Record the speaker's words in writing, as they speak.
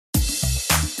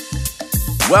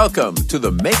Welcome to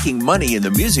the Making Money in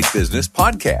the Music Business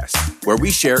podcast, where we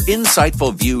share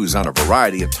insightful views on a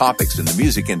variety of topics in the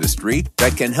music industry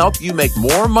that can help you make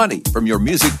more money from your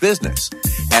music business.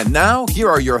 And now, here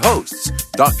are your hosts,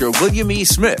 Dr. William E.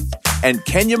 Smith and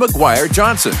Kenya McGuire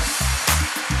Johnson.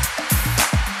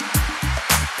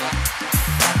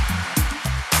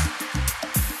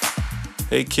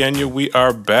 Hey, Kenya, we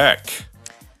are back.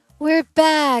 We're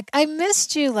back. I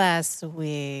missed you last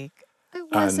week.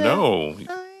 I know.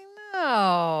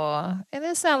 And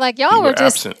it sounded like y'all were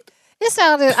just absent.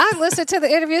 I listened to the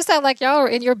interview. It sounded like y'all were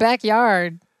in your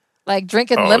backyard, like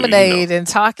drinking lemonade and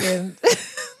talking,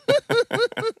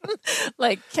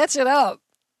 like catching up.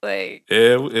 Like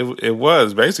it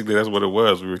was basically that's what it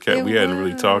was. We hadn't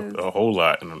really talked a whole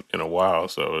lot in a while,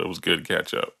 so it was good to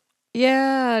catch up.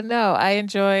 Yeah, no, I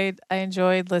enjoyed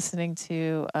listening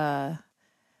to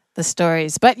the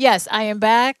stories. But yes, I am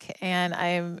back, and I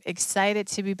am excited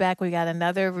to be back. We got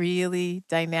another really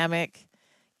dynamic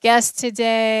guest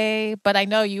today, but I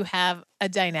know you have a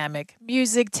dynamic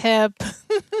music tip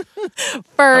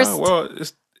first.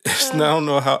 I don't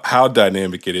know how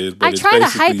dynamic it is, but I try to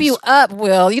hype you up,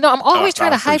 Will. You know, I'm always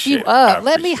trying to hype you up.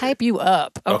 Let me hype you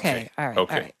up. Okay. All right.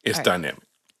 Okay. It's dynamic.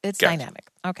 It's dynamic.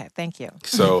 Okay, thank you.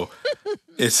 So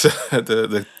it's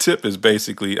the tip is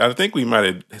basically, I think we might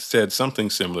have said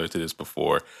something similar to this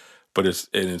before, but it's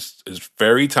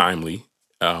very timely.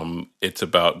 It's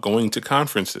about going to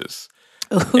conferences.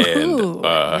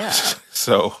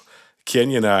 So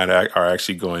Kenya and I are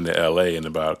actually going to LA in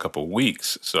about a couple of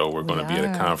weeks. So we're going to be at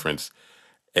a conference.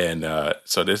 And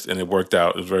it worked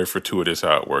out. It was very fortuitous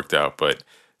how it worked out. But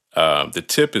the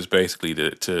tip is basically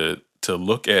to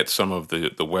look at some of the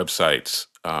websites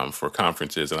for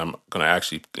conferences, and I'm going to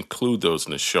actually include those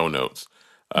in the show notes.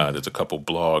 There's a couple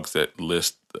blogs that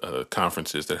list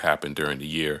conferences that happen during the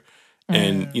year.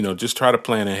 And, just try to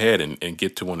plan ahead and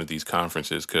get to one of these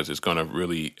conferences, because it's going to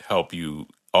really help you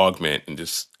augment and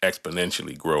just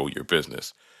exponentially grow your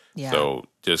business. Yeah. So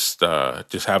just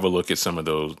have a look at some of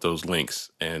those links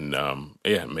and,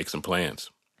 make some plans.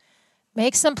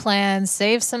 Make some plans,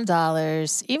 save some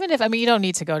dollars. Even if, you don't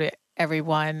need to go to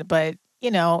everyone, but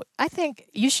I think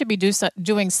you should be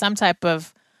doing some type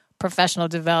of professional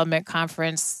development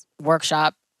conference,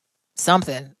 workshop,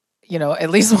 something, at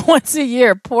least once a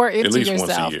year. Pour into yourself.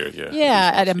 Once a year, yeah.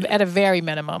 Yeah, at a very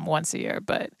minimum once a year.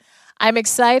 But I'm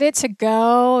excited to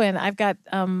go, and I've got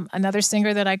another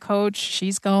singer that I coach.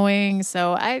 She's going.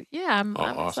 So I'm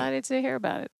awesome. Excited to hear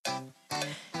about it.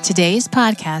 Today's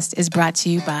podcast is brought to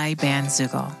you by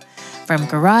Bandzoogle. From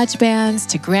garage bands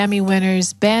to Grammy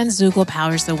winners, Bandzoogle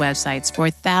powers the websites for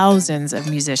thousands of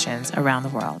musicians around the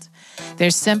world. Their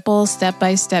simple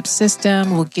step-by-step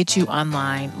system will get you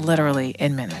online literally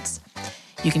in minutes.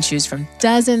 You can choose from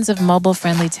dozens of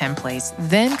mobile-friendly templates,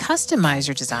 then customize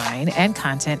your design and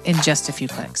content in just a few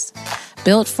clicks.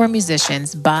 Built for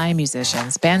musicians by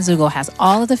musicians, Bandzoogle has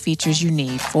all of the features you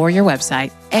need for your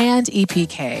website and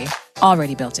EPK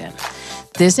already built in.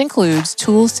 This includes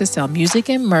tools to sell music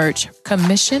and merch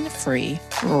commission-free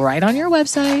right on your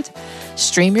website,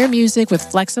 stream your music with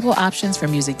flexible options for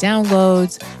music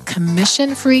downloads,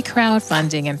 commission-free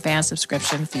crowdfunding and fan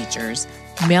subscription features,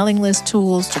 mailing list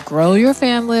tools to grow your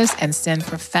fan list and send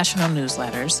professional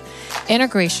newsletters,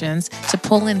 integrations to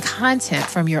pull in content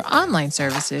from your online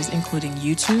services, including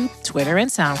YouTube, Twitter, and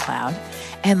SoundCloud,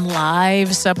 and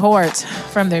live support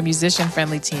from their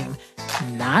musician-friendly team.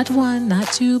 Not 1,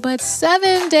 not 2, but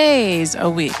 7 days a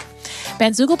week.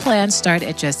 Bandzoogle plans start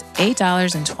at just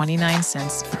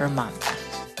 $8.29 per month.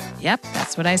 Yep,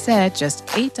 that's what I said, just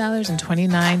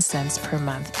 $8.29 per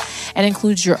month, and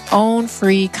includes your own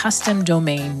free custom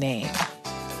domain name.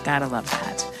 Gotta love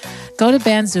that. Go to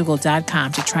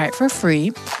bandzoogle.com to try it for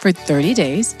free for 30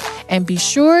 days, and be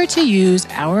sure to use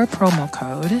our promo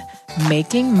code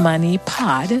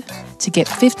MAKINGMONEYPOD to get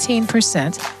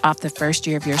 15% off the first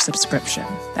year of your subscription.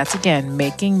 That's again,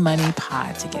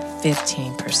 MAKINGMONEYPOD to get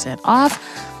 15% off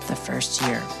the first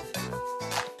year.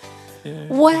 Yeah.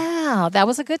 Wow, that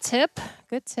was a good tip.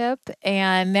 Good tip.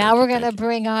 And now we're going to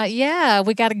bring on,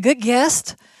 we got a good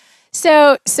guest.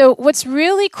 So what's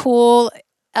really cool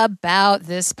about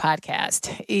this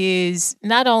podcast is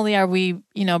not only are we,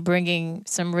 bringing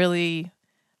some really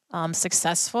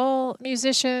successful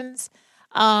musicians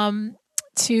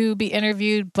to be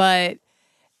interviewed, but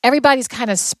everybody's kind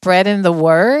of spreading the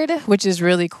word, which is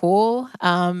really cool.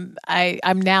 I'm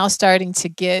now starting to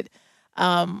get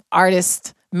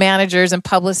artist managers and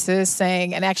publicists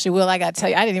saying, and actually, Will, I got to tell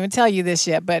you, I didn't even tell you this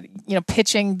yet, but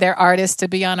pitching their artists to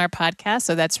be on our podcast.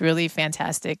 So that's really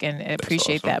fantastic, and I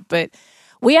appreciate that. But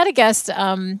we had a guest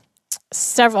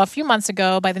a few months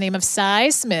ago by the name of Cy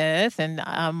Smith, and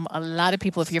a lot of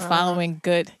people, if you're following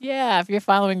if you're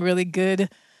following really good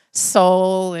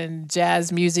soul and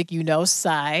jazz music, you know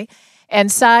Cy.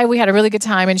 And Cy, we had a really good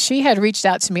time, and she had reached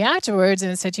out to me afterwards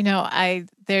and said,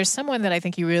 there's someone that I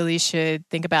think you really should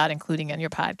think about including in your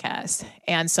podcast.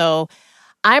 And so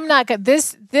I'm not going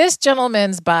this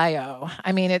gentleman's bio.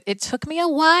 I mean, it took me a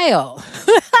while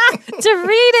to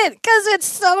read it because it's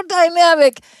so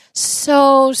dynamic,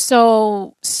 so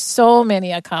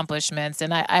many accomplishments,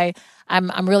 and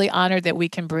I'm really honored that we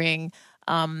can bring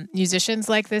musicians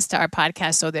like this to our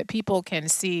podcast so that people can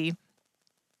see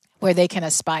where they can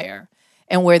aspire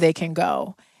and where they can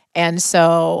go. And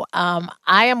so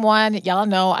I am one. Y'all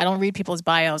know I don't read people's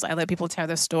bios. I let people tell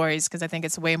their stories because I think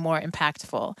it's way more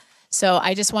impactful. So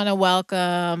I just want to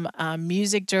welcome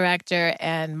music director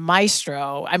and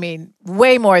maestro. I mean,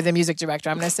 way more than music director.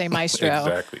 I'm going to say maestro.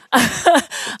 Exactly.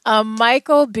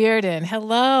 Michael Bearden.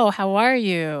 Hello. How are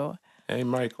you? Hey,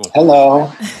 Michael.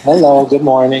 Hello. Good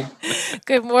morning.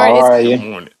 Good morning. How are you? Good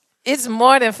morning. It's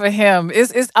morning for him.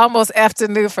 It's almost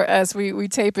afternoon for us. We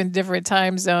tape in different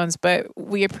time zones, but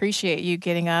we appreciate you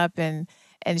getting up and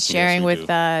sharing with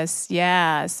us.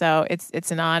 Yeah. So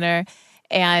it's an honor.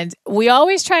 And we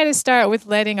always try to start with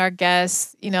letting our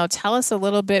guests, tell us a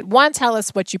little bit. One, tell us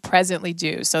what you presently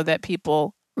do so that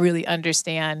people really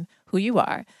understand who you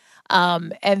are.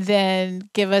 And then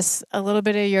give us a little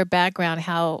bit of your background,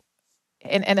 how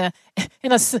in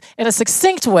a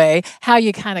succinct way, how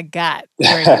you kind of got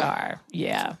where you are.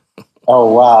 Yeah.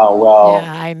 Oh wow! Well,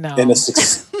 yeah, I know.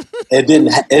 It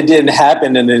didn't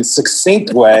happen in a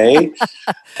succinct way.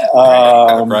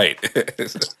 Right.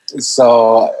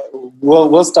 So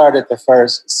we'll start at the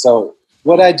first. So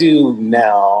what I do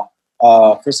now,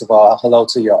 first of all, hello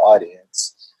to your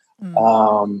audience.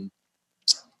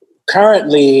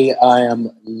 Currently, I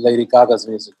am Lady Gaga's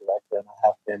music director, and I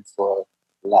have been for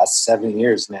the last 7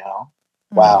 years now.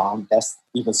 Wow, that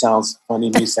even sounds funny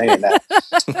me saying that.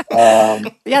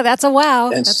 Yeah, that's a wow.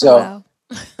 And that's so a wow.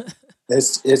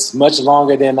 it's much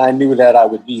longer than I knew that I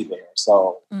would be there.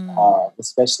 So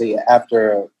especially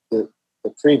after the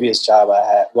previous job I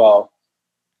had, the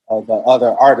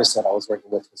other artist that I was working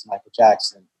with was Michael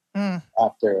Jackson.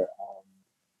 After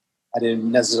I didn't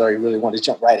necessarily really want to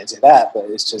jump right into that, but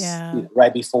it's just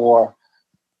right before,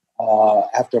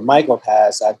 after Michael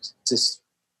passed, I just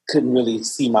couldn't really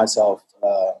see myself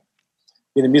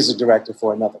being a music director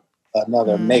for another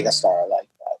megastar like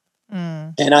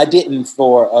that. And I didn't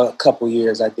for a couple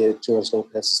years. I did George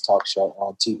Lopez's talk show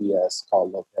on TBS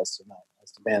called Lopez Tonight. I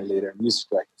was the band leader and music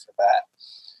director for that.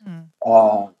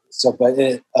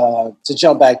 To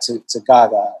jump back to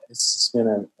Gaga, it's been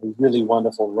a really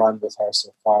wonderful run with her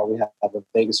so far. We have a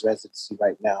Vegas residency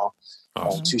right now.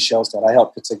 Awesome. 2 shows that I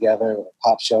helped put together, a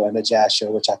pop show and a jazz show,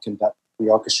 which I conduct the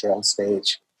orchestra on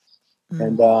stage.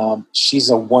 And she's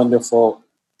a wonderful,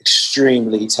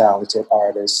 extremely talented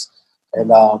artist.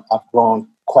 And I've grown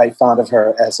quite fond of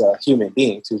her as a human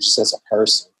being, too, just as a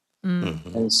person.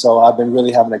 And so I've been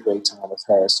really having a great time with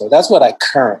her. So that's what I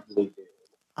currently do.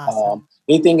 Awesome.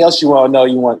 Anything else you want to know,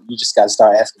 you just got to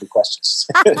start asking me questions.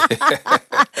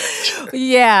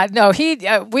 Yeah, no,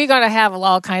 we're going to have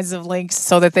all kinds of links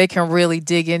so that they can really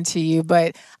dig into you.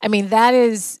 But I mean, that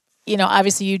is,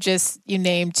 obviously you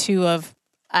named 2 of,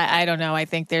 I don't know. I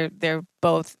think they're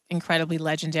both incredibly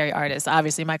legendary artists.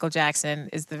 Obviously, Michael Jackson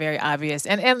is the very obvious,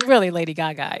 and really Lady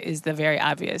Gaga is the very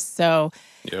obvious. So,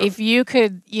 if you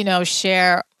could,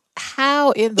 share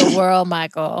how in the world,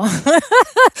 Michael,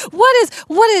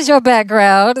 what is your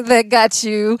background that got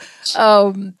you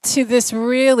to this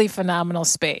really phenomenal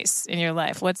space in your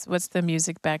life? What's the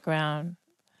music background?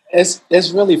 It's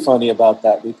really funny about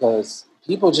that because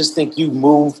people just think you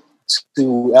moved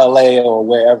to LA or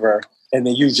wherever and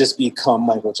then you just become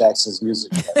Michael Jackson's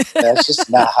music director. That's just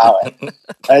not how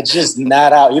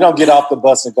you don't get off the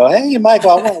bus and go, hey, Michael,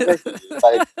 I want to work with you.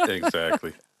 Like,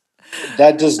 exactly.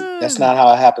 That's not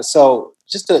how it happens. So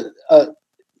just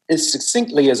as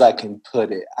succinctly as I can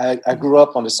put it, I grew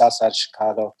up on the south side of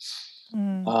Chicago.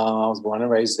 I was born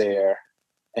and raised there.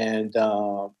 And,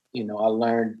 I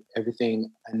learned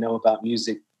everything I know about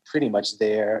music pretty much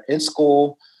there in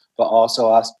school, but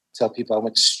also I tell people I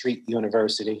went to Street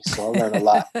University, so I learned a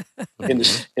lot in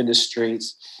the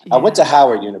streets. Yeah. I went to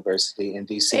Howard University in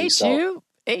DC.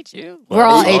 HU. We're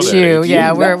all HU.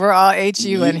 Yeah, we're all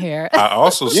HU in here. I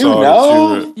also saw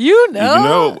that you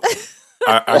know.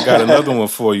 I got another one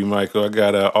for you, Michael. I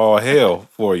got All Hail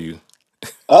for you.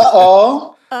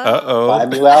 Uh-oh. Phi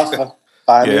Mu Alpha.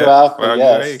 Phi Mu Alpha,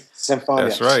 yes. Hey. Symphonia.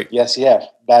 That's right. Yes.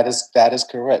 That is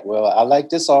correct. Well, I like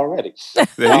this already.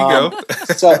 There you go.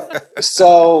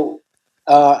 So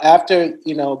After,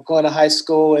 going to high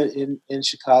school in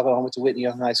Chicago, I went to Whitney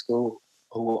Young High School,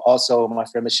 who also my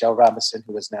friend Michelle Robinson,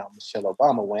 who is now Michelle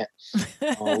Obama, went.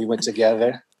 We went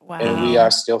together. Wow. And we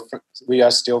are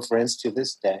still friends to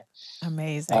this day.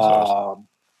 Amazing. Awesome.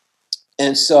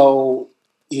 And so,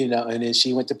 and then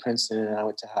she went to Princeton and I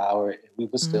went to Howard, and we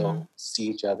would still see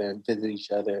each other and visit each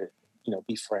other,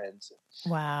 be friends.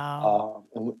 Wow.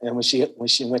 And when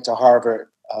she went to Harvard,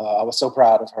 I was so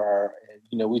proud of her.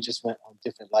 And, we just went on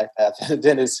different life paths. And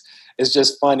then it's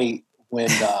just funny when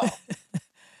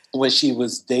she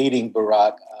was dating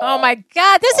Barack. Oh my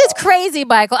God, this is crazy,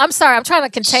 Michael. I'm sorry, I'm trying to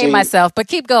contain myself, but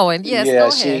keep going. Yes, go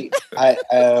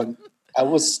ahead. I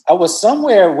was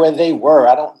somewhere where they were.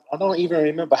 I don't even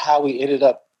remember how we ended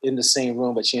up in the same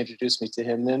room, but she introduced me to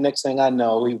him. And the next thing I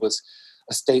know, he was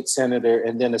a state senator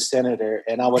and then a senator.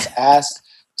 And I was asked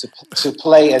to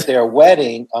play at their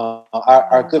wedding.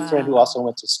 Our good friend who also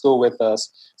went to school with us,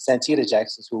 Santita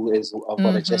Jackson, who is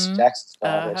one of Jesse Jackson's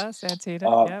daughters,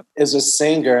 Santita, is a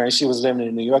singer, and she was living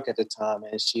in New York at the time.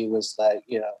 And she was like,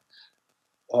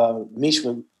 Mish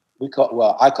would,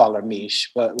 I call her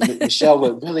Mish, but Michelle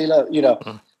would really love,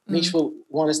 Mish would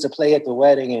want us to play at the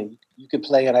wedding, and you could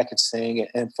play and I could sing.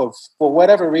 And for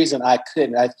whatever reason, I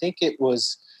couldn't. I think it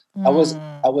was, I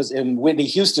was in Whitney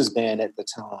Houston's band at the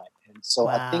time. And so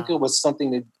I think it was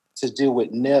something to do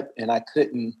with Nip, and I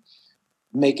couldn't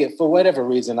make it for whatever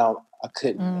reason. I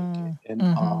couldn't make it.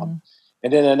 And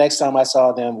then the next time I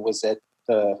saw them was at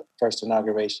the first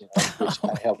inauguration, of which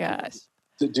I helped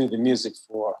to do the music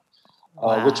for.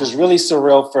 Which was really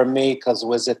surreal for me because it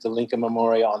was at the Lincoln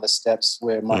Memorial on the steps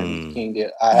where Martin Luther King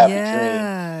did "I Have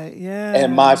a Dream." Yeah.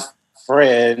 And my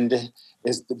friend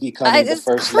is becoming the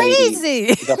first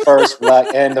lady, the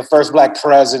first black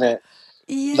president.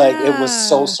 Yeah. Like, it was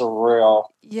so surreal.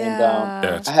 Yeah.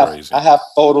 And crazy. I have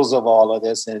photos of all of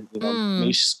this, and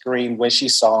me screamed when she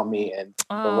saw me, and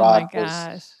Barack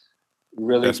was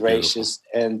really gracious.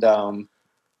 Beautiful.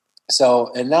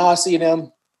 And and now I see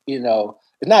them,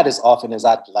 not as often as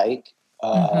I'd like,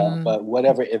 but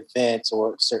whatever events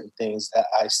or certain things that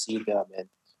I see them in,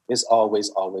 it's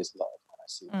always love when I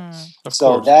see them.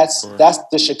 So that's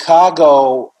the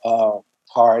Chicago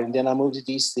part. And then I moved to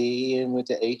DC and went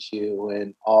to HU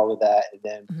and all of that. And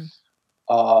then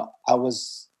I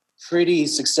was pretty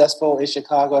successful in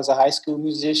Chicago as a high school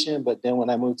musician. But then when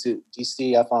I moved to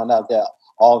DC, I found out that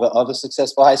all the other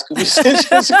successful high school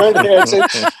musicians were there too.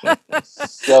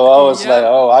 So I was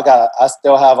like, I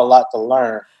still have a lot to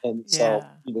learn. And so,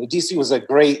 DC was a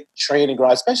great training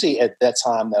ground, especially at that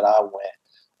time that I went,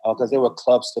 because there were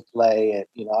clubs to play. And,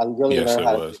 I really learned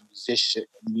how to be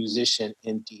a musician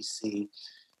in DC.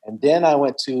 And then I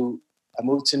moved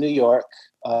to New York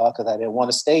because I didn't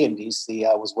want to stay in DC.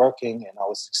 I was working and I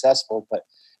was successful, but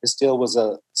it still was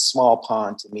a small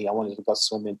pond to me. I wanted to go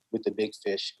swimming with the big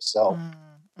fish. So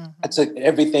I took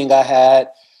everything I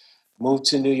had, moved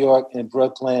to New York and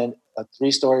Brooklyn, a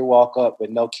 3-story walk up with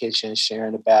no kitchen,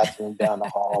 sharing a bathroom down the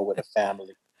hall with a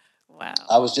family. Wow.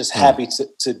 I was just happy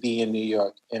to be in New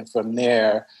York. And from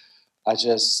there, I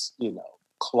just,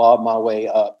 clawed my way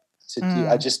up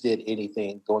I just did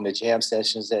anything, going to jam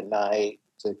sessions at night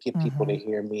to get people to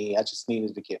hear me. I just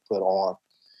needed to get put on.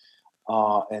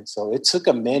 And so it took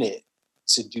a minute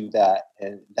to do that.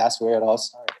 And that's where it all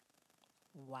started.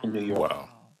 Wow. In New York. Wow.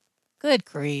 Good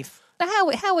grief. How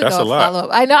we That's gonna follow up?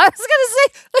 I know. I was gonna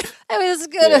say. I mean, it's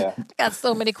good. I got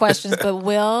so many questions, but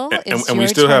Will, and we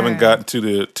still haven't gotten to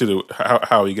the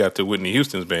how he got to Whitney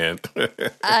Houston's band.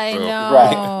 I know.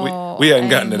 Right. We haven't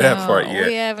gotten to that part yet.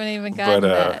 We haven't even gotten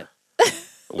that.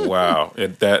 Wow,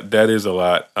 that is a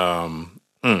lot.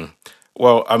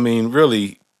 Well, I mean,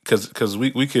 really, because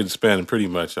we could spend pretty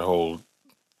much a whole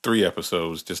 3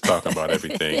 episodes just talking about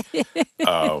everything.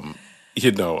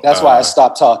 That's why I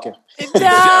stopped talking.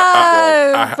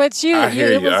 No, but I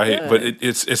hear you. But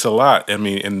it's a lot. I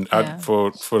mean, and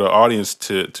for the audience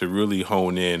to really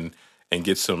hone in and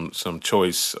get some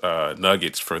choice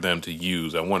nuggets for them to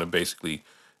use, I want to basically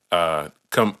come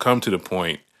to the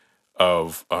point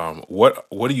of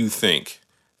what do you think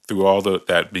through all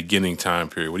that beginning time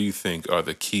period? What do you think are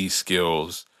the key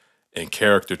skills and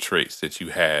character traits that you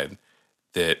had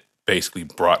that basically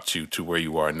brought you to where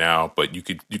you are now? But you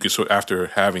could sort of, after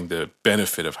having the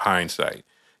benefit of hindsight,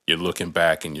 you're looking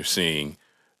back and you're seeing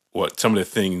what some of the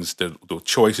things, the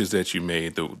choices that you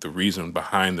made, the reason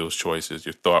behind those choices,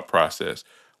 your thought process.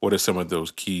 What are some of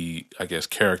those key, I guess,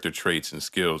 character traits and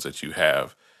skills that you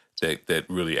have that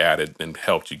really added and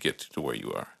helped you get to where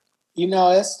you are?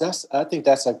 I think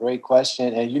that's a great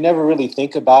question. And you never really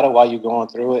think about it while you're going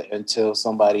through it until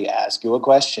somebody asks you a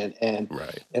question. And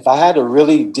if I had to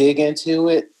really dig into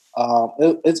it,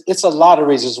 It's a lot of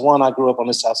reasons. One, I grew up on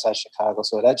the south side of Chicago,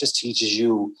 so that just teaches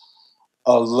you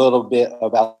a little bit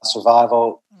about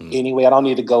survival. Anyway, I don't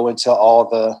need to go into all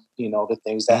the, the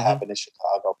things that happen in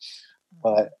Chicago.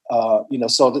 But,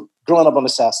 so growing up on the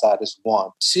south side is one.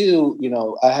 Two,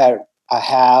 I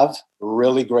have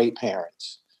really great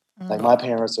parents. Like my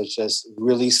parents are just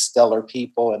really stellar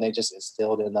people, and they just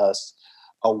instilled in us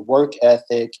a work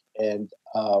ethic and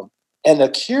a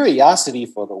curiosity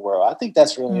for the world. I think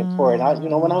that's really important.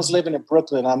 When I was living in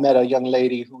Brooklyn, I met a young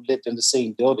lady who lived in the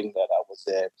same building that I was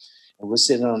in. And we're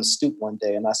sitting on the stoop one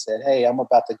day, and I said, "Hey, I'm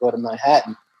about to go to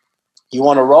Manhattan. You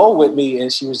want to roll with me?"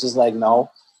 And she was just like,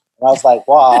 "No." And I was like,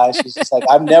 "Why?" She's just like,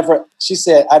 she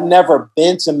said, "I've never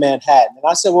been to Manhattan." And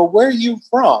I said, "Well, where are you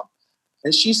from?"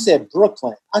 And she said,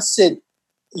 "Brooklyn." I said,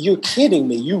 "You're kidding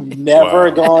me. You've never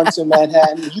gone to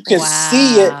Manhattan. You can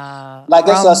see it like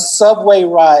it's a subway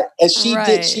ride." And she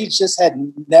just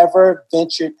had never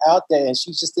ventured out there, and she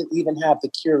just didn't even have the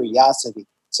curiosity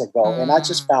to go. And I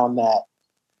just found that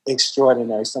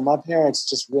extraordinary. So my parents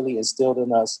just really instilled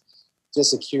in us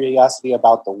just a curiosity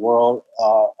about the world,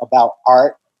 about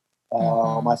art.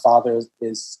 My father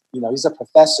is, he's a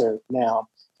professor now,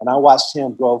 and I watched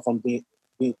him grow from being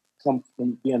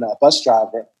a bus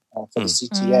driver for the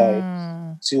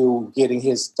CTA to getting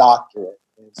his doctorate.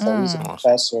 And so he's a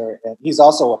professor, and he's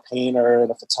also a painter and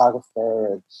a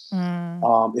photographer.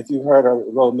 And if you've heard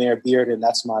of Romare Bearden,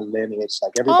 that's my lineage.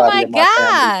 Like everybody in my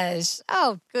family.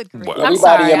 Oh, good grief. Wow. I'm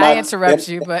sorry, I interrupt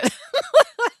you, but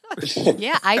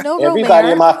yeah, I know everybody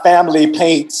Romare. in my family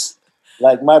paints.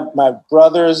 Like my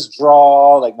brothers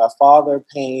draw, like my father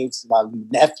paints, my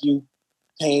nephew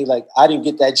paint. Like I didn't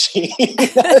get that gene.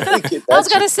 I was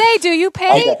going to say, do you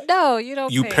paint? Okay. No, you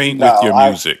don't. You paint with your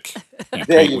music.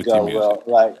 There you go. Well,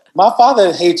 like my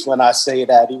father hates when I say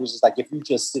that. He was just like, if you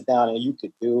just sit down and you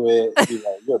could do it,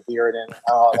 you're Bearden and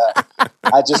all that.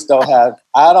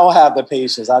 I don't have the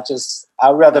patience.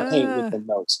 I'd rather paint with the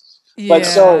notes.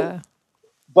 Yeah.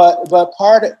 But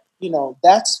part of,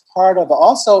 that's part of it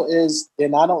also is,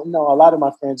 and I don't know, a lot of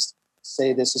my friends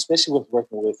say this, especially with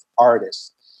working with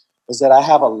artists, is that I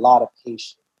have a lot of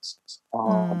patience.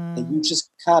 And you just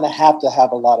kind of have to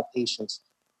have a lot of patience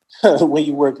when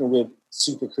you're working with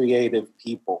super creative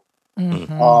people.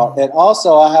 And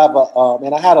also I have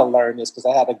and I had to learn this because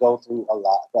I had to go through a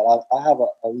lot, but I have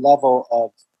a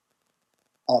level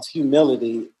of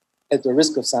humility, at the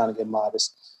risk of sounding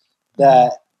immodest,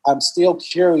 that I'm still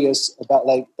curious about,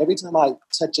 like, every time I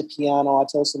touch a piano, I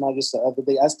told somebody just the other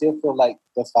day, I still feel like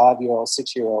the 5-year-old,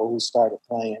 6-year-old who started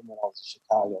playing when I was in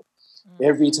Chicago.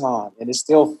 Every time. And it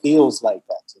still feels like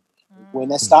that to me. When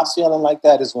that stops feeling like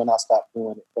that is when I stop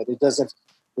doing it. But it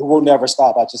will never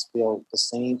stop. I just feel the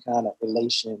same kind of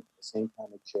elation, the same kind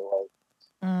of joy.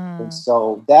 And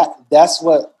so that's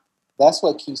what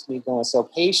keeps me going. So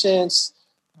patience,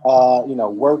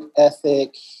 work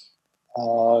ethic,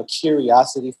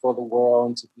 curiosity for the world,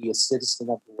 and to be a citizen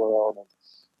of the world.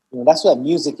 And that's what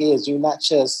music is. You're not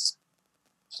just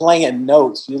playing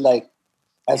notes. You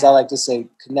I like to say,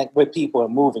 connect with people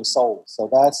and moving souls. So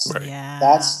that's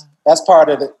part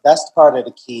of it. That's part of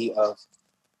the key of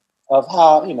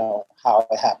how how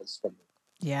it happens for me.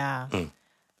 Yeah.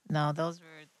 No,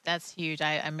 that's huge.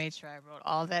 I made sure I wrote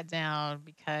all that down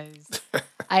because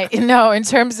in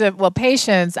terms of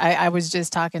patience, I was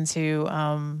just talking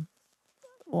to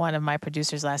one of my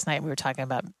producers last night. We were talking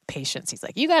about patience. He's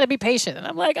like, "You got to be patient." And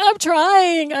I'm like, I'm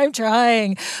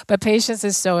trying. But patience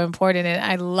is so important. And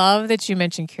I love that you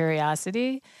mentioned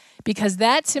curiosity, because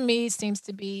that to me seems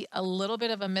to be a little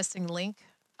bit of a missing link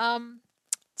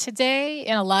today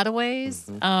in a lot of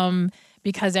ways,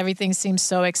 because everything seems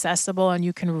so accessible and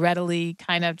you can readily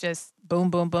kind of just boom,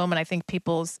 boom, boom. And I think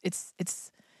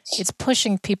it's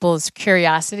pushing people's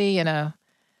curiosity in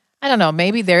I don't know,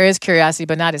 maybe there is curiosity,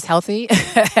 but not as healthy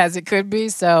as it could be.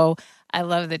 So I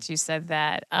love that you said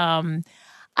that. I'm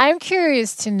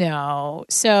curious to know,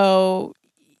 so,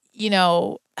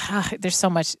 there's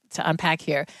so much to unpack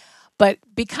here, but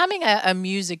becoming a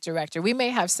music director, we may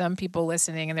have some people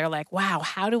listening and they're like, wow,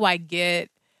 how do I get,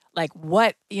 like,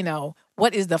 what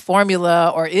is the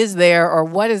formula, or is there, or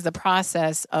what is the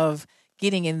process of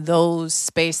getting in those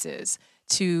spaces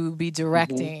to be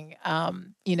directing,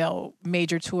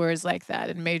 major tours like that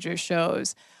and major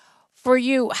shows? For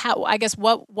you,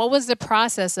 what was the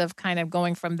process of kind of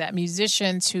going from that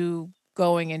musician to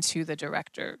going into the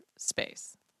director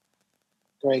space?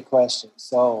 Great question.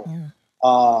 So,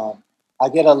 I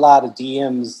get a lot of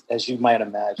DMs, as you might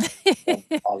imagine,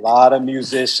 a lot of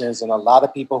musicians and a lot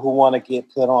of people who want to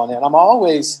get put on. And I'm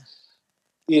always,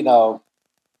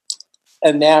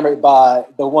 enamored by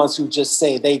the ones who just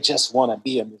say they just want to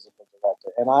be a musical director.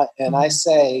 And I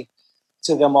say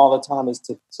to them all the time is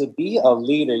to be a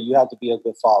leader, you have to be a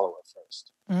good follower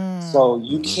first. So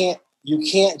you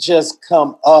can't just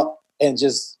come up and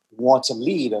just want to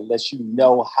lead unless you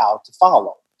know how to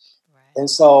follow. Right. And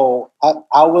so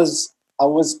I was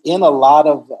in a lot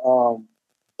of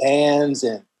bands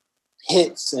and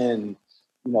hits and,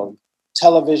 you know,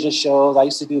 television shows. I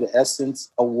used to do the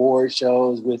Essence Award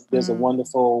shows with, there's a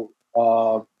wonderful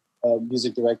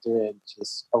music director and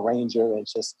just arranger and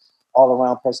just all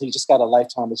around person. He just got a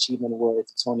Lifetime Achievement Award at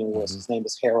the Tony Awards. His name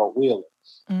is Harold Wheeler.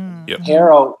 Yep.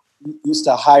 Harold used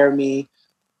to hire me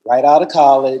right out of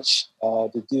college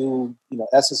to do, you know,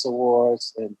 Essence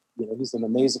Awards. And, you know, he's an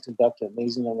amazing conductor,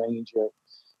 amazing arranger.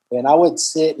 And I would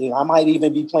sit, and I might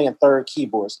even be playing third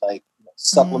keyboards, like, you know,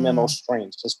 supplemental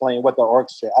strings, just playing with the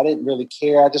orchestra. I didn't really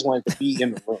care. I just wanted to be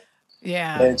in the room.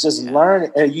 And just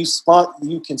learn. And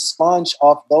you can sponge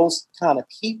off those kind of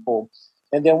people.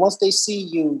 And then once they see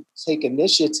you take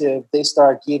initiative, they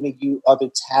start giving you other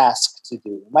tasks to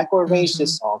do. Michael, arrange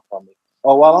this song for me.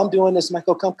 Or while I'm doing this,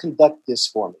 Michael, come conduct this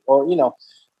for me. Or, you know,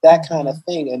 that kind of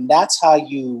thing. And that's how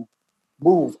you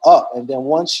move up. And then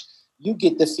once you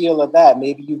get the feel of that,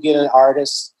 maybe you get an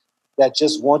artist that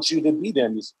just wants you to be their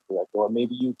music director. Or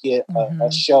maybe you get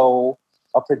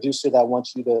a producer that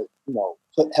wants you to, you know,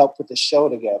 help put the show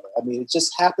together. I mean, it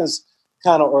just happens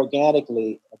kind of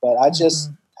organically. But I just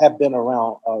have been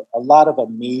around a lot of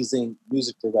amazing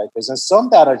music directors, and some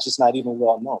that are just not even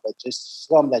well known, but just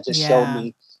some that just show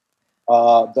me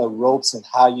the ropes and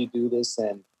how you do this.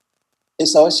 And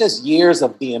so it's just years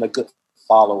of being a good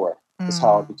follower. That's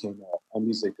how I became a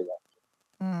music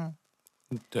director.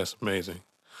 That's amazing.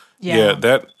 Yeah,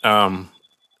 that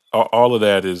all of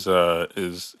that is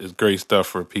great stuff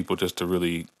for people just to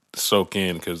really soak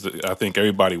in, because I think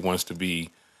everybody wants to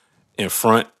be in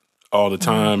front all the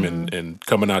time and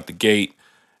coming out the gate.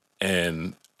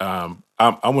 And I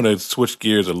want to switch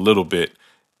gears a little bit.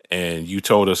 And you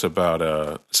told us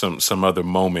about some other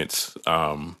moments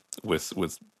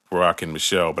with Barack and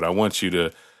Michelle, but I want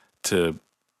you to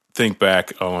think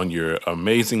back on your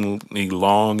amazingly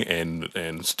long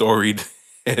and storied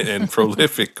and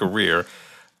prolific career,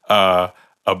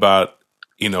 about,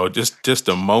 you know, just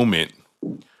a moment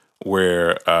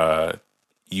where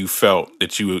you felt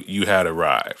that you had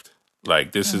arrived.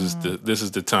 Like, this is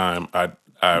the time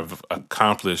I've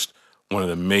accomplished one of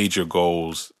the major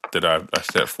goals that I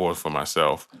set forth for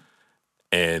myself,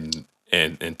 and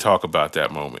talk about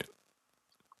that moment.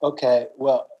 Okay,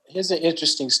 well, here's an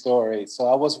interesting story. So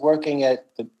I was working at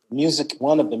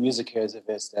one of the Music Cares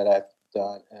events that I've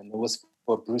done, and it was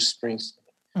for Bruce Springsteen.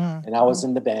 And I was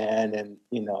in the band, and,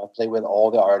 you know, I played with all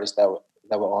the artists that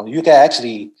were on. You can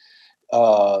actually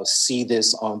see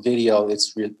this on video.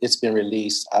 It's been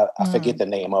released. I forget the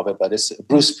name of it, but it's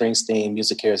Bruce Springsteen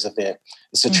Music Cares event.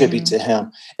 It's a tribute to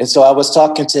him. And so I was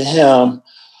talking to him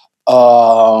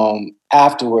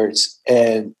afterwards,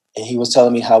 and he was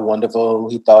telling me how wonderful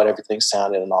he thought everything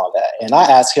sounded and all that. And I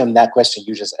asked him that question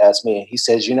you just asked me. And he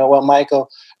says, you know what, Michael,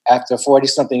 after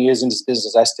 40-something years in this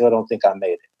business, I still don't think I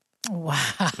made it. Wow.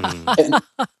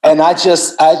 And I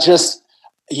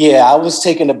was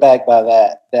taken aback by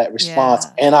that response.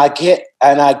 And I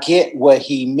get what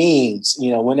he means.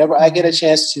 You know, whenever I get a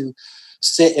chance to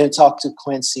sit and talk to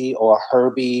Quincy or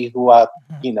Herbie, who I,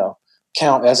 you know,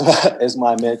 count as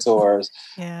my mentors,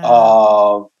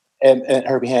 and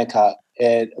Herbie Hancock.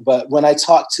 But when I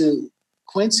talk to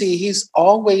Quincy, he's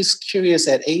always curious.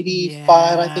 At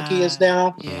 85, I think he is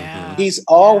now. He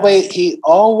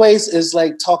always is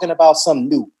like talking about some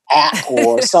new app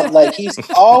or something. Like, he's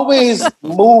always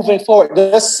moving forward.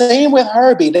 The same with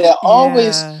Herbie. They're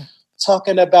always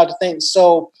talking about the things.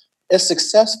 So as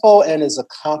successful and as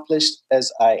accomplished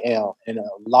as I am in a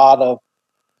lot of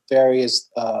various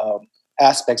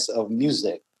aspects of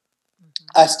music,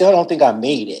 I still don't think I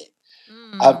made it.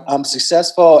 I'm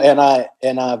successful, and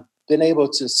I've been able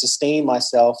to sustain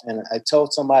myself. And I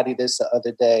told somebody this the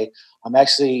other day. I'm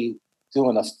actually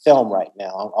doing a film right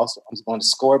now. I'm going to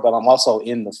score, but I'm also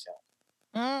in the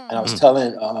film. And I was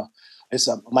telling it's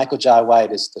Michael Jai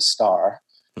White is the star,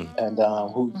 and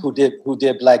who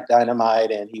did Black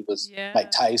Dynamite, and he was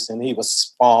Mike Tyson. He was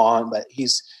Spawn, but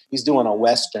he's doing a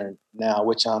Western now,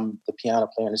 which I'm the piano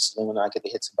player in the saloon, and I get to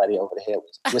hit somebody over the head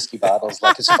with whiskey bottles.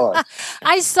 Like, it's fun.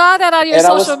 I saw that on your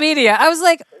social media. I was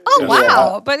like, oh,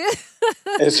 wow. But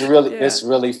it's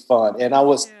really fun. And I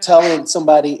was telling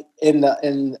somebody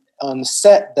on the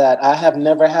set that I have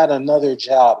never had another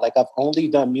job. Like, I've only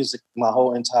done music my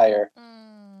whole entire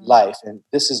life, and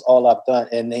this is all I've done.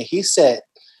 And he said,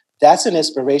 that's an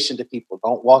inspiration to people.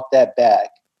 Don't walk that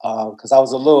back. because I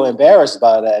was a little embarrassed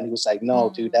by that. And he was like, no,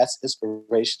 dude, that's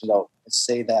inspirational.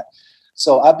 Say that.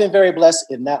 So I've been very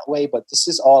blessed in that way, but this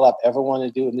is all I've ever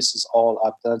wanted to do. And this is all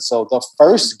I've done. So the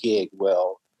first gig,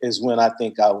 is when I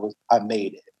think I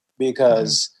made it,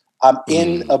 because I'm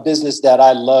in a business that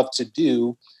I love to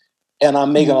do, and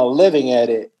I'm making a living at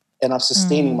it, and I'm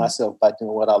sustaining myself by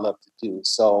doing what I love to do.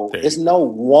 So it's no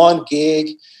one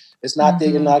gig. It's not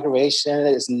the inauguration.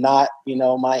 It's not,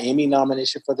 my Emmy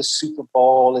nomination for the Super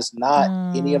Bowl. It's not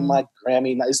any of my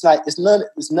Grammy. It's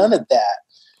none of that.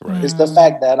 Right. It's the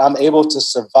fact that I'm able to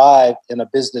survive in a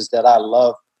business that I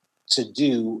love to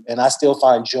do, and I still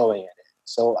find joy in it.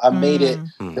 So I made it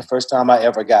the first time I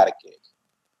ever got a gig.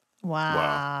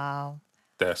 Wow.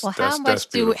 That's how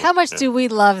much beautiful. do we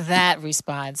love that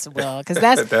response, Will? Because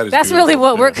that's really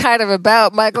what we're kind of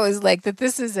about, Michael, is like that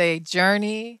this is a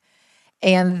journey,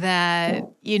 and that,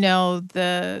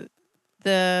 the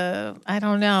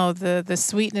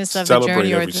sweetness of the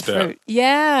journey, or the fruit.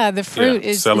 Yeah, the fruit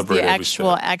is the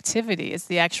actual activity. It's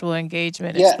the actual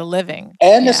engagement. It's the living.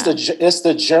 And it's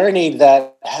the journey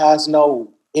that has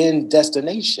no end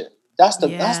destination. That's the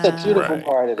beautiful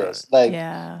part of this. Like,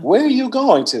 where are you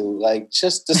going to? Like,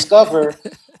 just discover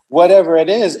whatever it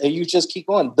is, and you just keep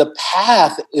going. The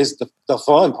path is the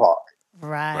fun part.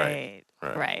 Right.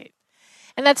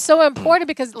 And that's so important,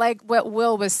 because like what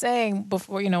Will was saying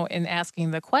before, in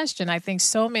asking the question, I think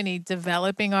so many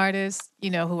developing artists,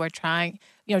 who are trying,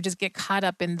 just get caught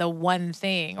up in the one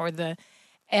thing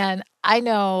and I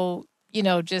know,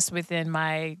 just within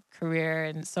my career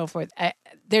and so forth,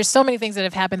 there's so many things that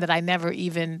have happened that I never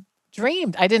even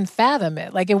dreamed. I didn't fathom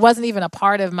it. Like, it wasn't even a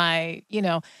part of my,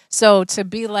 so to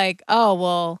be like, oh,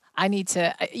 well, I need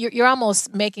to, you're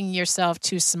almost making yourself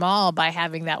too small by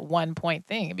having that 1 point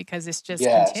thing, because it's just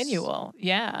continual.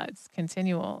 Yeah, it's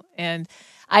continual. And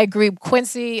I agree.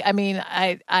 Quincy, I mean,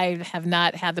 I have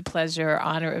not had the pleasure or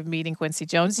honor of meeting Quincy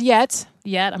Jones yet.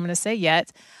 I'm going to say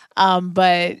yet.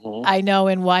 But I know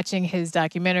in watching his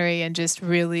documentary and just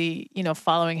really,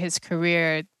 following his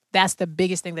career, that's the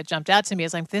biggest thing that jumped out to me.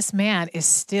 Is like, this man is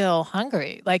still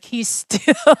hungry. Like, he's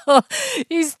still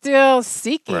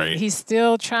seeking. Right. He's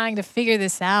still trying to figure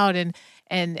this out, and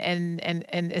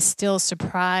is still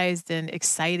surprised and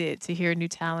excited to hear new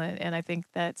talent. And I think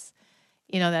that's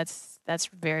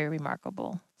very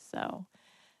remarkable. So,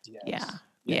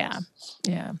 yeah.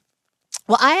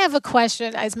 Well, I have a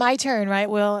question. It's my turn, right,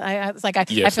 Will? I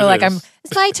feel like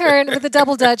it's my turn with the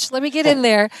double Dutch. Let me get in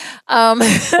there.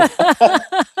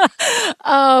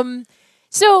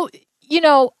 So,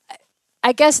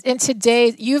 I guess in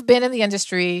today, you've been in the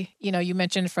industry, you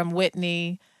mentioned from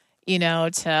Whitney,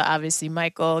 to obviously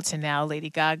Michael, to now Lady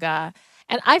Gaga.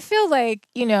 And I feel like,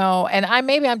 and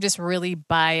I'm just really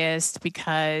biased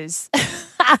because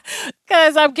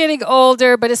I'm getting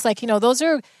older, but it's like, those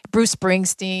are Bruce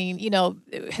Springsteen.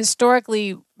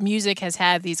 Historically, music has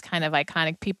had these kind of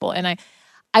iconic people. And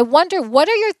I wonder, what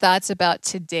are your thoughts about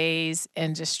today's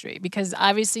industry? Because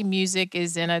obviously music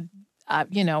is in a,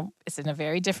 it's in a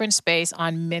very different space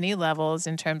on many levels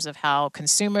in terms of how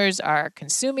consumers are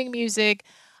consuming music,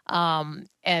 and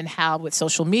how with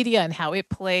social media and how it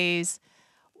plays.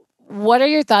 What are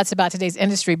your thoughts about today's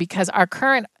industry? Because our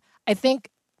current, I think,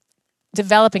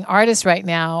 developing artists right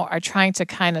now are trying to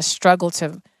kind of struggle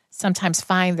to sometimes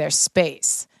find their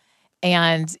space.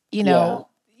 And, you know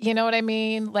what I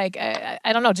mean? Like, I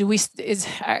don't know. I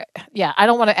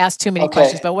don't want to ask too many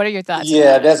questions, but what are your thoughts?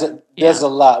 Yeah, there's a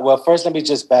lot. Well, first, let me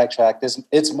just backtrack.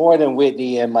 It's more than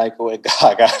Whitney and Michael and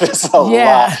Gaga. There's a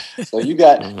lot. So you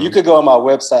could go on my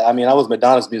website. I mean, I was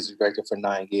Madonna's music director for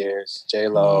 9 years.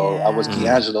 J-Lo. I was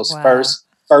D'Angelo's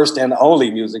first and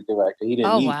only music director. He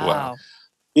didn't need one.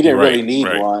 He didn't really need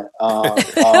one.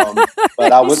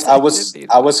 But I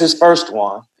was his first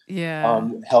one. Yeah.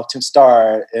 Helped him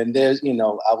start. And there's,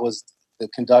 I was the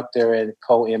conductor and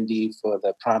co-MD for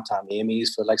the Primetime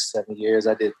Emmys for like 7 years.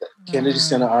 I did the Kennedy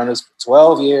Center Honors for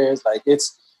 12 years. Like,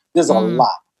 there's a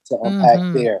lot to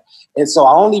unpack there. And so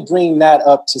I only bring that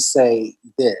up to say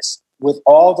this: with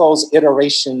all those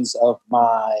iterations of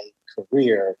my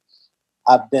career,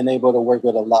 I've been able to work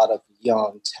with a lot of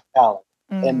young talent.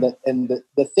 And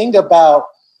the thing about,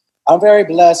 I'm very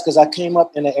blessed because I came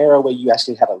up in an era where you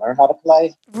actually had to learn how to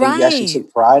play. Right. You actually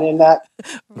took pride in that.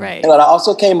 Right. But I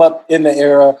also came up in the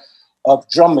era of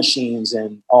drum machines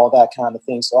and all that kind of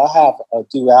thing. So I have a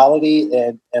duality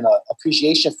and an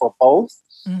appreciation for both.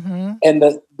 Mm-hmm. And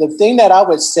the thing that I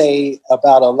would say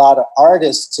about a lot of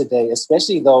artists today,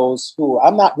 especially those who,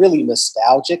 I'm not really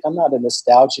nostalgic. I'm not a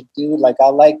nostalgic dude. Like, I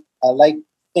like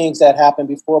things that happened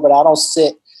before, but I don't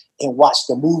sit and watch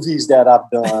the movies that I've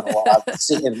done, or I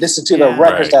sit and listen to the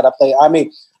records that I play. I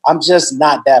mean, I'm just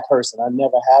not that person. I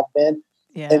never have been.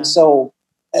 Yeah. And so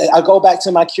I go back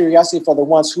to my curiosity for the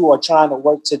ones who are trying to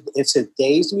work in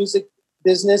today's music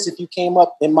business. If you came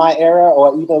up in my era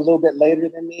or even a little bit later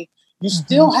than me, you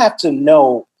still have to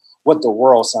know what the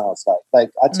world sounds like.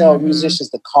 Like I tell musicians,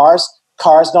 the cars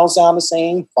don't sound the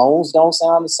same. Phones don't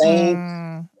sound the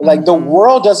same. Like the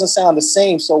world doesn't sound the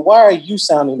same. So why are you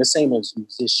sounding the same as a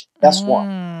musician? That's one.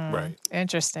 Right.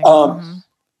 Interesting.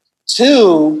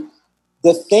 Two,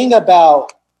 the thing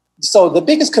about, so the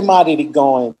biggest commodity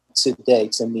going today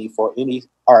to me for any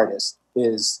artist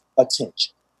is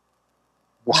attention.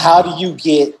 How do you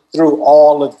get through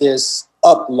all of this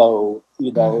upload?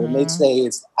 You know, and they say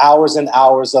it's hours and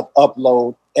hours of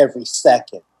upload every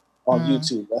second on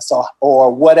YouTube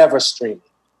or whatever streaming.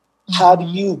 How do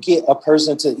you get a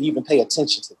person to even pay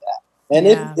attention to that? And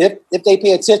if they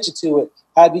pay attention to it,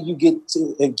 how do you get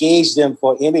to engage them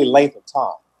for any length of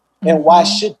time? And why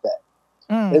should that?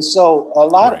 And so a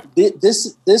lot of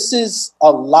this is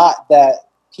a lot that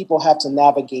people have to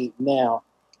navigate now.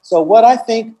 So what I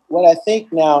think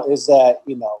now is that,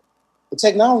 you know,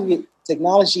 the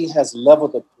technology has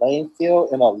leveled the playing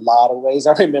field in a lot of ways.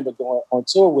 I remember going on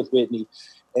tour with Whitney,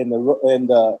 and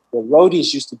the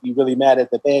roadies used to be really mad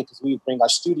at the band because we would bring our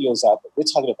studios out, but we're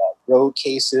talking about road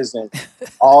cases and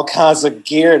all kinds of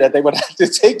gear that they would have to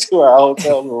take to our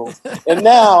hotel rooms. And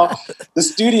now the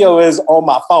studio is on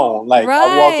my phone. Like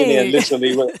I'm walking in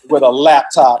literally with a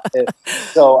laptop. And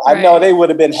so I know they would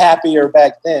have been happier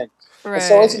back then. And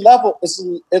so it's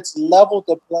leveled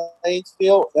the playing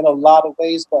field in a lot of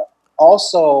ways, but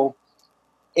also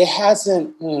it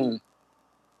hasn't.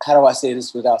 How do I say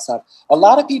this without sound? A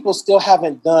lot of people still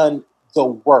haven't done the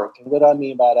work. And what I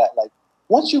mean by that, like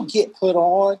once you get put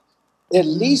on, at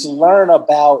least learn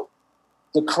about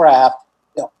the craft,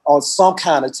 you know, on some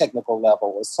kind of technical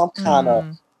level or some kind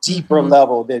of deeper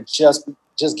level than just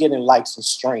getting likes and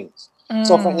streams.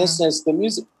 So for instance, the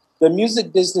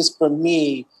music business for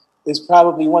me is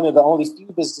probably one of the only few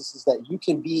businesses that you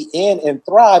can be in and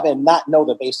thrive and not know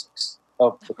the basics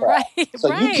of the craft.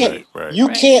 So you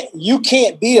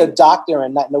can't be a doctor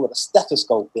and not know what a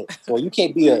stethoscope is, or you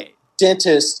can't be a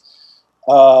dentist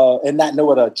and not know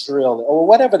what a drill or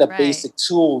whatever the basic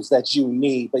tools that you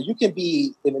need. But you can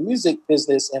be in the music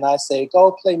business, and I say,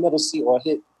 go play middle C or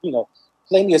hit, you know,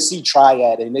 play me a C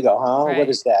triad, and they go, huh? What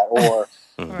is that? Or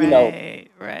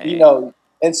you know,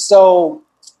 and so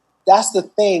that's the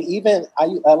thing. Even I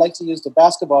like to use the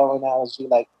basketball analogy.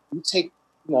 Like you take,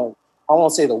 you know, I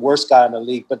won't say the worst guy in the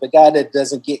league, but the guy that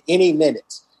doesn't get any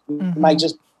minutes. He might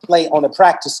just play on the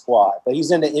practice squad, but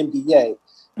he's in the NBA.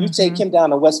 You take him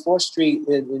down to West 4th Street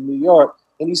in New York,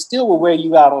 and he still will wear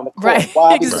you out on the court.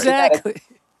 Why? Exactly.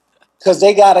 Because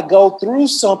they got to go through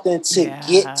something to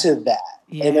get to that.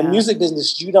 In the music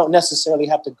business, you don't necessarily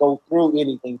have to go through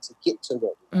anything to get to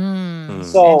it.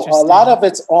 So a lot of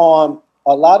it's on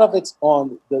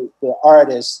the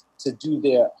artists to do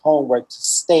their homework, to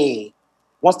stay.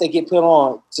 Once they get put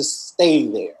on, to stay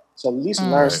there. So at least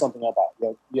learn something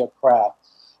about your craft.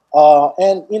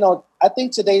 And, you know, I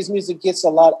think today's music gets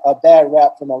a bad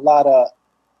rap from a lot of,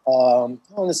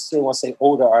 I don't necessarily want to say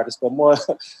older artists, but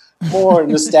more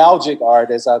nostalgic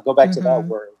artists. I'll go back to that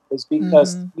word. It's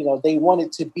because, you know, they want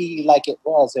it to be like it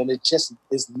was, and it just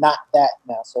is not that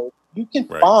now. So you can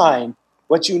find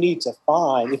what you need to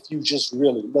find if you just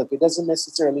really look. It doesn't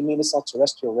necessarily mean it's on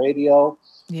terrestrial radio.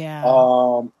 Yeah.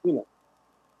 You know,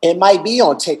 it might be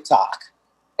on TikTok,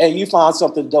 and you find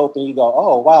something dope, and you go,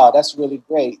 "Oh, wow, that's really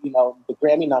great!" You know, the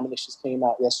Grammy nominations came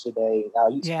out yesterday.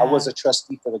 I was a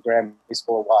trustee for the Grammys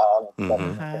for a while,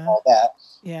 and all that.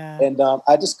 Yeah. And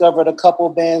I discovered a couple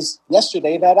bands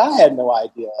yesterday that I had no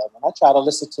idea of, and I try to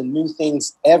listen to new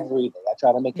things every day. I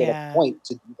try to make it a point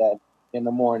to do that in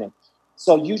the morning.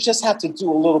 So you just have to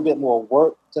do a little bit more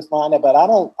work to find it. But I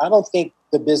don't think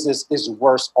the business is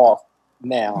worse off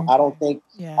now. I don't think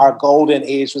our golden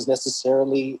age was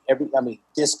necessarily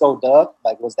Disco Duck.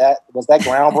 Like, was that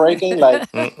groundbreaking? Like,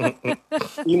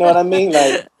 you know what I mean?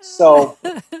 Like, so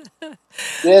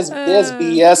there's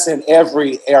BS in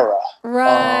every era.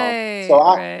 Right. So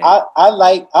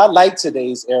I like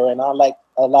today's era, and I like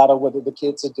a lot of what the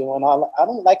kids are doing. I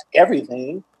don't like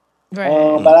everything.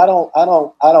 Right. But I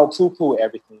don't poo-poo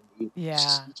everything. You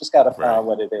just got to find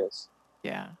what it is.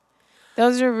 Yeah.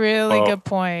 Those are really good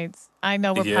points. I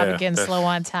know we're probably getting slow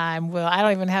on time. Will, I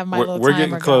don't even have my little timer We're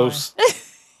getting close.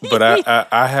 But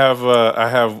I have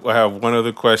one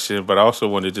other question, but I also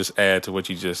want to just add to what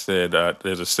you just said.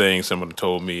 There's a saying someone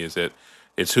told me is that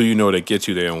it's who you know that gets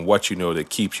you there and what you know that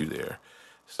keeps you there.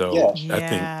 So I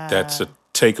think that's a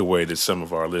takeaway that some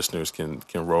of our listeners can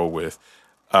roll with.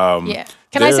 Yeah.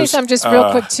 Can I say something just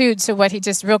real quick too to what he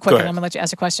just real quick, and I'm gonna let you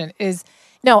ask a question.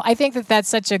 No, I think that that's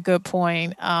such a good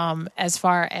point as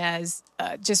far as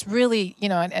just really,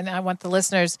 and I want the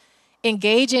listeners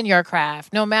engage in your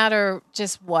craft, no matter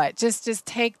just what. Just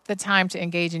take the time to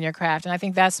engage in your craft, and I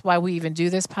think that's why we even do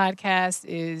this podcast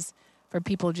is for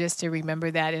people just to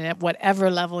remember that, and at whatever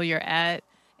level you're at,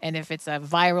 and if it's a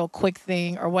viral quick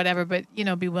thing or whatever, but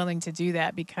be willing to do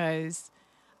that because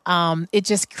it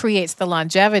just creates the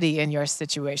longevity in your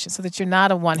situation so that you're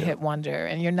not a one-hit wonder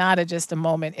and you're not just a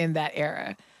moment in that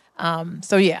era. I'm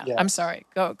sorry.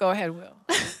 Go ahead, Will.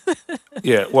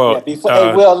 Well, hey,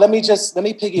 Will, let me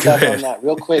piggyback on that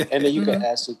real quick, and then you can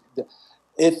ask it.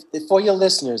 If for your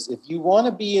listeners, if you want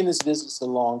to be in this business a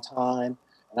long time,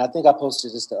 and I think I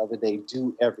posted this the other day,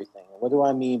 do everything. And what do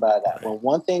I mean by that? When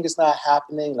one thing is not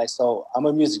happening, so I'm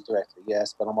a music director,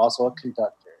 yes, but I'm also a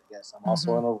conductor, yes, I'm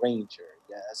also an arranger,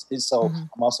 yes, and so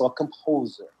I'm also a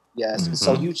composer, yes, and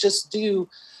so you just do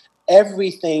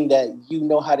everything that you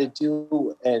know how to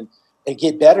do and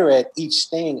get better at each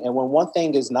thing. And when one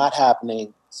thing is not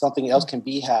happening, something else can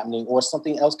be happening, or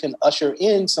something else can usher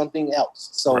in something else.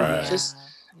 So you just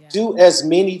do as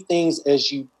many things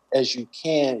as you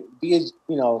can. Be a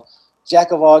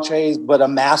jack of all trades, but a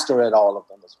master at all of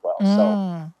them as well.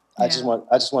 So I just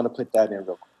want to put that in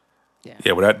real quick.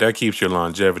 Yeah, well, that keeps your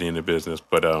longevity in the business.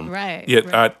 But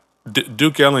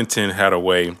Duke Ellington had a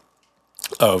way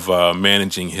of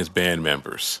managing his band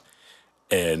members,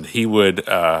 and he would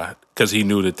because he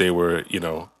knew that they were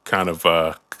kind of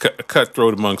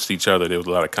cutthroat amongst each other. There was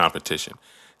a lot of competition,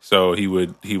 so he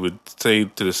would say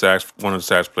to one of the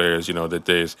sax players, that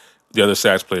there's the other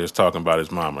sax player is talking about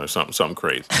his mama or something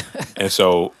crazy, and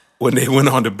so when they went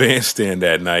on the bandstand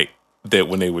that night, that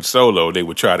when they would solo, they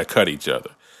would try to cut each other.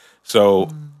 So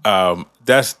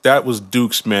that was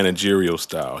Duke's managerial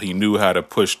style. He knew how to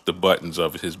push the buttons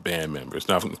of his band members.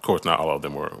 Now, of course, not all of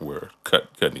them were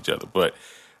cutting each other. But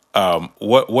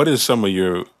what is some of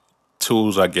your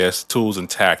tools and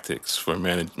tactics for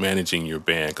managing your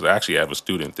band? Because I actually have a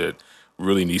student that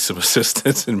really needs some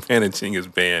assistance in managing his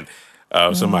band.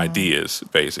 Some ideas,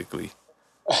 basically.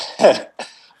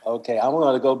 Okay, I'm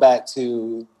going to go back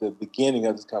to the beginning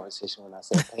of this conversation when I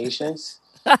said patience.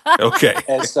 Okay.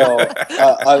 And so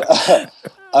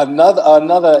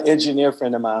another engineer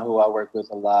friend of mine who I work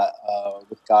with a lot,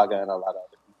 with Gaga and a lot of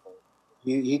other people,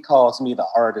 he calls me the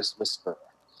artist whisperer.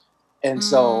 And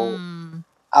so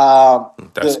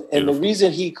the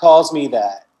reason he calls me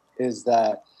that is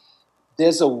that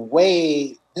there's a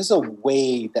way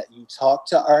that you talk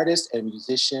to artists and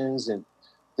musicians, and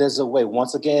there's a way,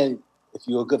 once again, if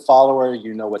you're a good follower,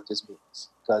 you know what this means.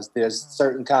 Because there's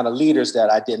certain kind of leaders that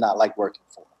I did not like working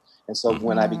for. And so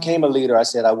when I became a leader, I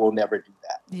said, I will never do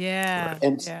that. Yeah.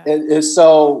 And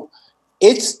so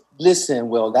listen,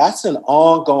 Will, that's an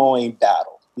ongoing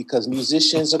battle because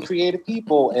musicians are creative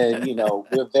people. And,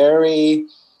 we're very,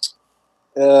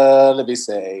 let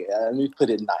me put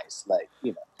it nice.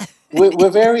 We're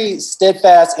very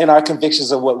steadfast in our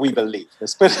convictions of what we believe.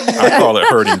 I call it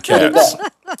herding cats.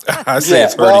 I say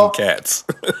it's herding cats.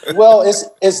 Well,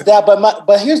 it's that,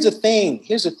 but here's the thing.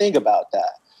 Here's the thing about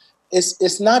that.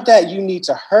 It's not that you need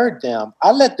to herd them.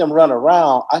 I let them run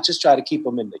around. I just try to keep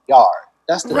them in the yard.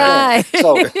 That's the thing.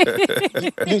 So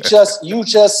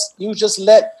you just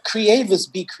let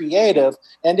creatives be creative,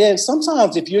 and then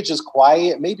sometimes if you're just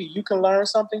quiet, maybe you can learn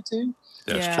something too.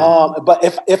 That's true. But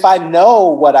if I know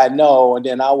what I know, and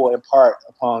then I will impart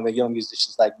upon the young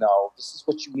musicians, no, this is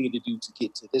what you need to do to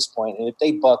get to this point. And if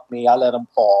they buck me, I let them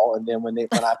fall. And then when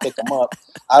I pick them up,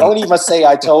 I don't even say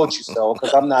I told you so,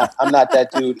 because I'm not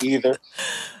that dude either.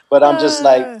 But I'm just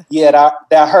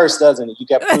that hurts, doesn't it? You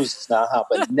get bruises now, huh?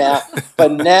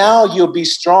 But now you'll be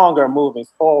stronger moving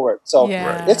forward. So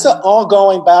it's an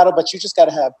ongoing battle, but you just got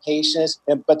to have patience.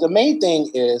 But the main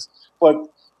thing is for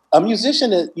a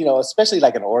musician, especially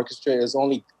like an orchestra, is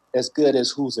only as good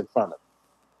as who's in front of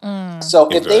them. So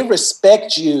if they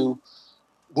respect you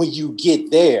when you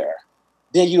get there,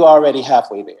 then you're already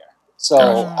halfway there. So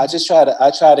I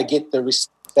try to get the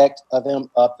respect of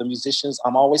the musicians.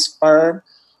 I'm always firm.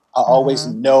 I always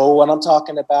know what I'm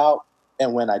talking about.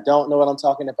 And when I don't know what I'm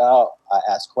talking about, I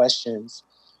ask questions.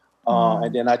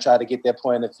 And then I try to get their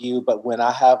point of view. But when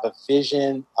I have a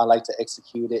vision, I like to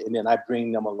execute it. And then I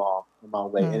bring them along in my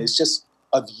way. And it's just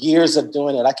of years of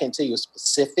doing it. I can't tell you a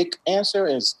specific answer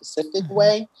in a specific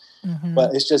way.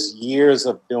 But it's just years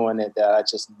of doing it that I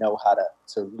just know how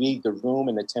to read the room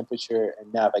and the temperature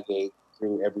and navigate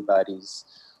through everybody's,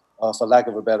 for lack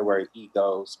of a better word,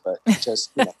 egos. But it's just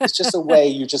a way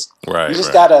you just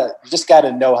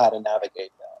gotta know how to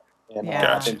navigate that. And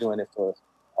I've been doing it for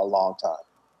a long time.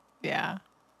 Yeah.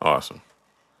 Awesome.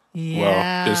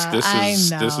 Yeah, well, this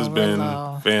has been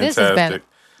fantastic. This has been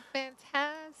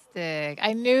fantastic.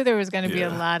 I knew there was going to be a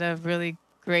lot of really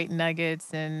great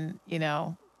nuggets, and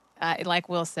like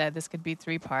Will said, this could be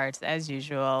 3 parts as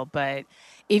usual. But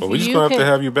if we just gonna have to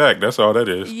have you back. That's all that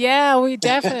is. Yeah, we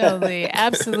definitely,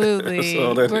 absolutely. That's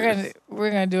all that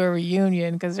we're gonna do a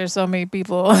reunion because there's so many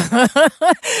people that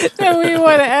we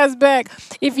want to ask back.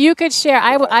 If you could share,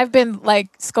 I've been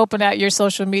like scoping out your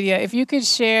social media. If you could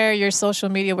share your social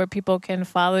media where people can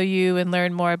follow you and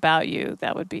learn more about you,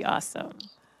 that would be awesome.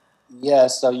 Yeah,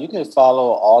 so you can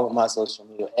follow all of my social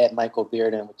media at Michael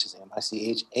Bearden, which is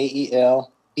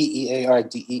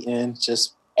MichaelBearden,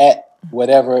 just at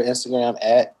whatever, Instagram,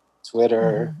 at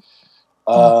Twitter,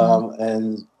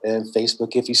 and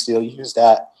Facebook if you still use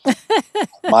that.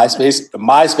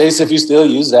 MySpace if you still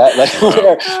use that. Like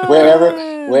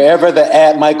wherever the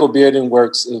at Michael Bearden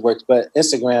works, it works. But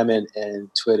Instagram and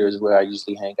Twitter is where I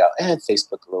usually hang out, and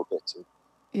Facebook a little bit too.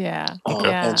 Yeah.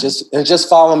 And just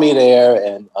follow me there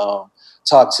and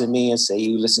talk to me and say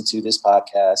you listen to this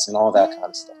podcast and all that kind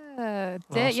of stuff. Yeah,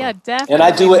 definitely. And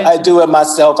I do it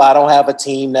myself. I don't have a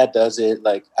team that does it.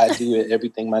 Like I do it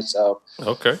everything myself.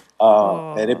 Okay.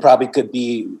 And it probably could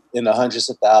be in the hundreds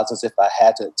of thousands if I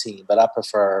had a team, but I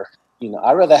prefer,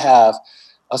 I'd rather have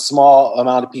a small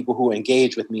amount of people who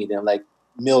engage with me than like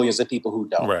millions of people who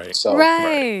don't. Right. So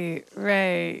right.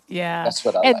 Yeah. That's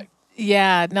what I like.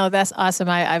 Yeah, no, that's awesome.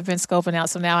 I've been scoping out,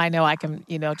 so now I know I can,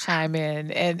 chime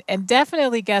in. And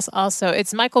definitely guess also,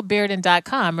 it's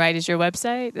michaelbearden.com, right, is your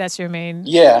website? That's your main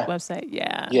website?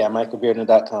 Yeah. Yeah,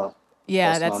 michaelbearden.com.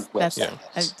 Yeah,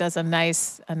 that does a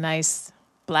nice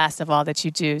blast of all that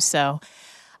you do. So,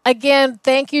 again,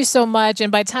 thank you so much. And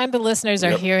by the time the listeners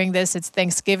are hearing this, it's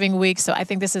Thanksgiving week, so I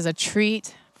think this is a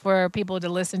treat for people to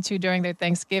listen to during their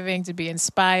Thanksgiving, to be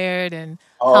inspired and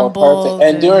humbled.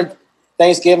 Perfect. And during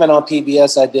Thanksgiving on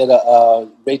PBS, I did a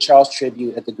Ray Charles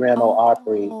tribute at the Grand Ole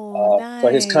Opry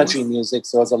for his country music.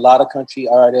 So it's a lot of country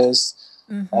artists,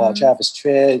 Travis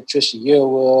Tritt, Trisha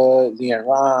Yearwood, Leanne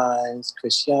Rimes,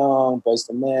 Chris Young, Boyz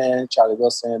II Men, Charlie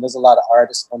Wilson. There's a lot of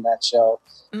artists on that show.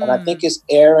 And I think it's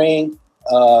airing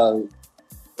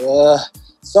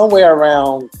somewhere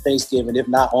around Thanksgiving, if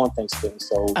not on Thanksgiving.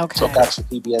 So check out your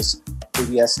PBS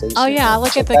station. Oh, yeah, I'll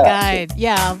look at the guide.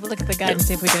 Yeah, I'll look at the guide and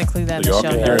see if we can include that in the show.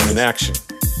 Y'all can hear him in action.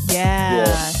 Yeah.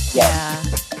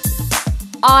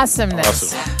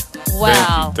 Awesomeness. Awesome.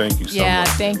 Wow. Thank you so much. Yeah,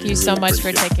 thank you so much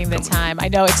for taking the time. I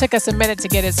know it took us a minute to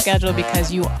get it scheduled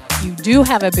because you do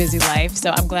have a busy life,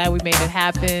 so I'm glad we made it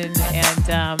happen.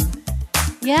 And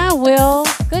Will,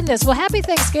 goodness. Well, happy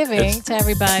Thanksgiving to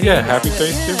everybody. Yeah, happy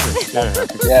Thanksgiving.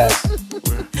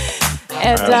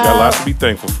 And we got a lot to be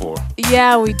thankful for.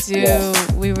 Yeah, we do.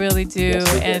 Yes. We really do.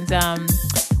 Yes, and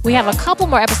we have a couple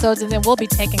more episodes, and then we'll be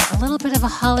taking a little bit of a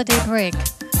holiday break.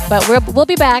 But we'll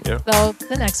be back, though,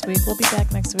 the next week. We'll be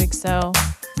back next week. So,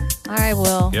 all right,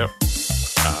 Will. Yep.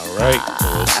 All right.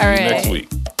 We'll see you next week.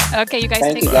 Okay, you guys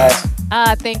take care.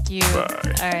 Thank you.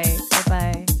 Bye. All right.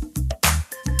 Bye-bye.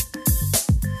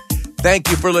 Thank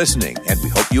you for listening, and we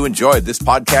hope you enjoyed this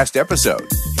podcast episode.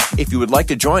 If you would like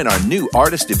to join our new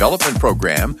artist development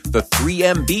program, the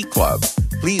 3MB Club,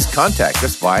 please contact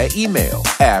us via email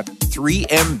at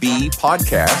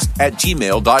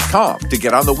 3mbpodcast@gmail.com to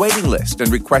get on the waiting list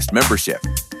and request membership.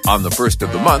 On the first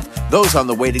of the month, those on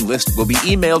the waiting list will be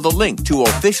emailed a link to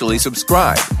officially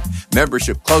subscribe.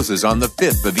 Membership closes on the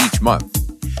 5th of each month.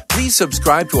 Please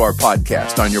subscribe to our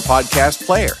podcast on your podcast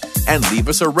player and leave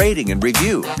us a rating and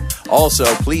review. Also,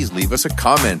 please leave us a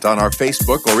comment on our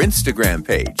Facebook or Instagram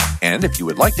page. And if you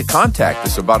would like to contact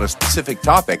us about a specific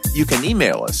topic, you can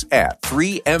email us at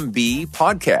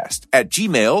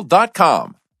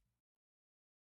 3mbpodcast@gmail.com.